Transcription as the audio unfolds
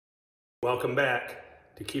Welcome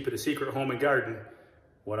back to Keep It a Secret Home and Garden.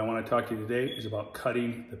 What I want to talk to you today is about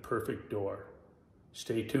cutting the perfect door.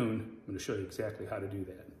 Stay tuned. I'm going to show you exactly how to do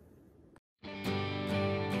that.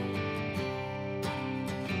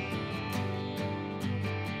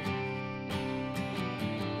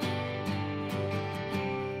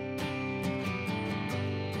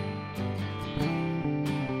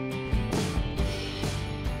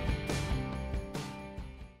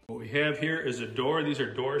 What we have here is a door. These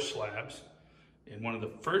are door slabs. And one of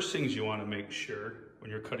the first things you want to make sure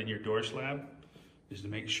when you're cutting your door slab is to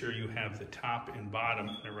make sure you have the top and bottom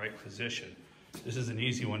in the right position. This is an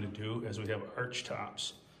easy one to do as we have arch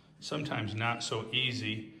tops. Sometimes not so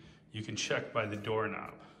easy. You can check by the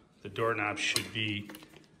doorknob. The doorknob should be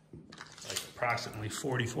like approximately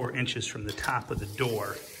 44 inches from the top of the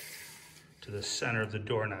door to the center of the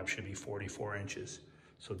doorknob should be 44 inches.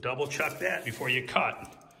 So double check that before you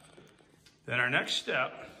cut. Then our next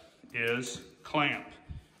step is clamp.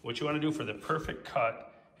 What you want to do for the perfect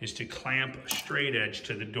cut is to clamp a straight edge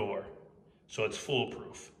to the door so it's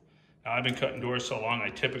foolproof. Now I've been cutting doors so long I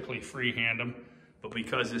typically freehand them, but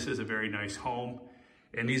because this is a very nice home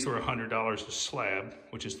and these were $100 a slab,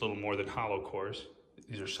 which is a little more than hollow cores,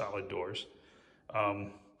 these are solid doors.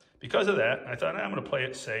 Because of that, I thought I'm going to play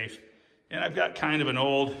it safe, and I've got kind of an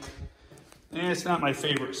old, it's not my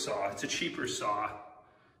favorite saw, it's a cheaper saw.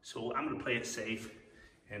 So I'm gonna play it safe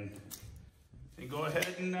and go ahead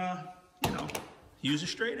and, use a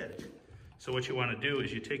straight edge. So what you wanna do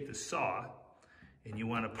is you take the saw and you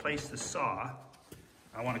wanna place the saw.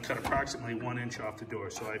 I wanna cut approximately 1 inch off the door.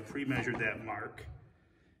 So I pre-measured that mark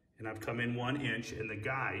and I've come in 1 inch, and the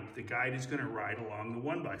guide is gonna ride along the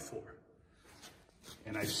 1x4.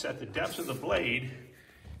 And I've set the depth of the blade.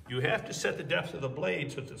 You have to set the depth of the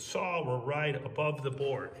blade so that the saw will ride above the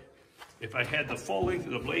board. If I had the full length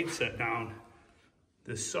of the blade set down,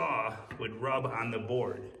 the saw would rub on the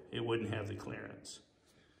board. It wouldn't have the clearance.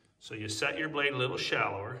 So you set your blade a little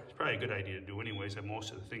shallower. It's probably a good idea to do anyways on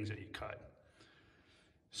most of the things that you cut.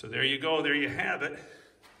 So there you go, there you have it.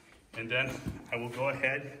 And then I will go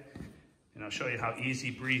ahead and I'll show you how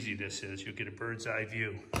easy breezy this is. You'll get a bird's eye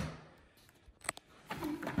view.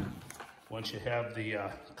 Once you have the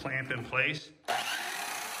clamp in place,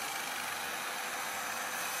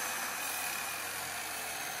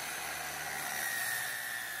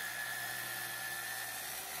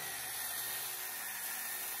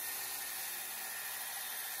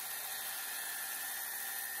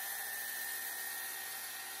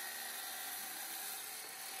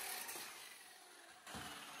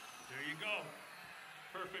 there you go,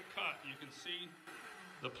 perfect cut. You can see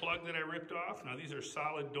the plug that I ripped off. Now these are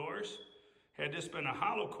solid doors. Had this been a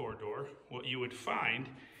hollow core door, what you would find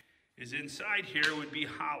is inside here would be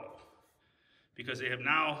hollow. Because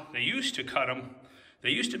they used to cut them, they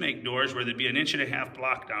used to make doors where there'd be 1.5 inch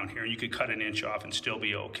block down here and you could cut 1 inch off and still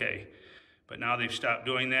be okay. But now they've stopped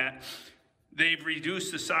doing that. They've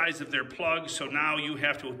reduced the size of their plugs, so now you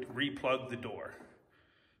have to re-plug the door.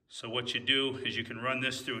 So what you do is you can run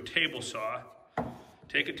this through a table saw,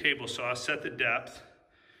 take a table saw, set the depth,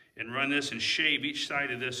 and run this and shave each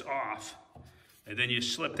side of this off. And then you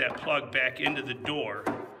slip that plug back into the door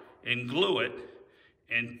and glue it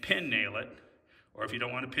and pin nail it. Or if you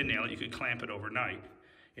don't want to pin nail it, you could clamp it overnight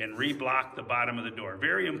and re-block the bottom of the door.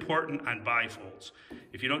 Very important on bifolds.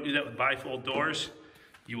 If you don't do that with bifold doors,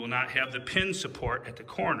 you will not have the pin support at the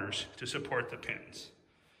corners to support the pins.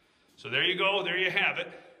 So there you go, there you have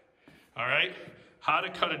it. All right, how to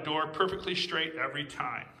cut a door perfectly straight every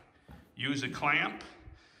time. Use a clamp.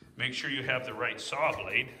 Make sure you have the right saw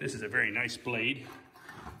blade. This is a very nice blade.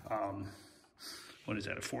 What is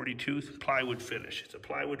that, a 40 tooth? Plywood finish. It's a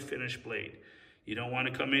plywood finish blade. You don't want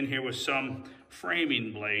to come in here with some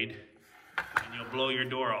framing blade and you'll blow your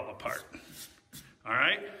door all apart. All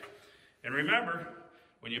right? And remember,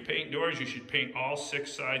 when you paint doors, you should paint all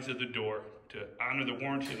 6 sides of the door. To honor the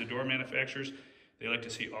warranty of the door manufacturers, they like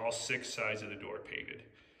to see all 6 sides of the door painted.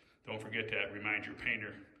 Don't forget that. Remind your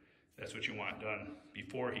painter that's what you want done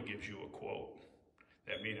before he gives you a quote.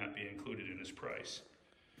 That may not be included in his price.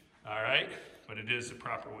 All right, but it is the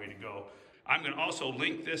proper way to go. I'm gonna also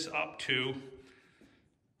link this up to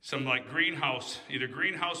some like greenhouse, either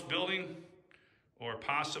greenhouse building or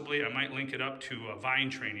possibly I might link it up to vine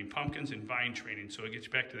training, pumpkins and vine training, so it gets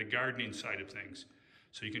you back to the gardening side of things.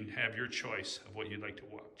 So you can have your choice of what you'd like to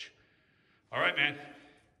watch. All right, man.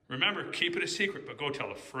 Remember, keep it a secret, but go tell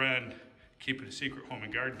a friend. Keep It a Secret Home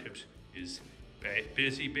and Garden Tips is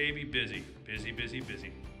busy, baby, busy. Busy, busy,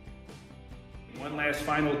 busy. One last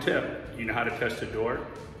final tip. You know how to test a door?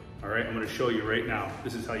 All right, I'm gonna show you right now.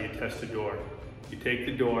 This is how you test a door. You take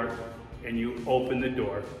the door, and you open the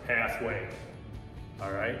door halfway,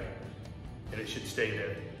 all right? And it should stay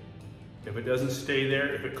there. If it doesn't stay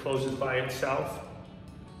there, if it closes by itself,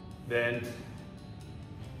 then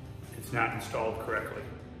it's not installed correctly.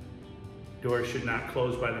 Doors should not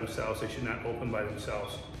close by themselves. They should not open by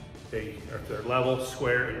themselves. If they're level,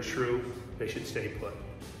 square, and true, they should stay put.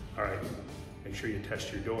 All right, make sure you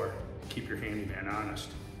test your door. Keep your handyman honest.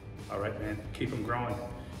 All right, man, keep them growing.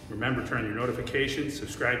 Remember, turn on your notifications,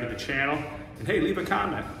 subscribe to the channel, and hey, leave a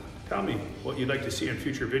comment. Tell me what you'd like to see in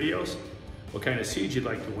future videos, what kind of seeds you'd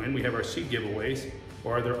like to win. We have our seed giveaways,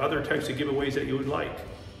 or are there other types of giveaways that you would like?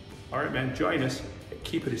 All right, man, join us at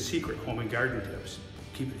Keep It a Secret Home and Garden Tips.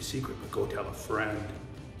 Keep it a secret, but go tell a friend.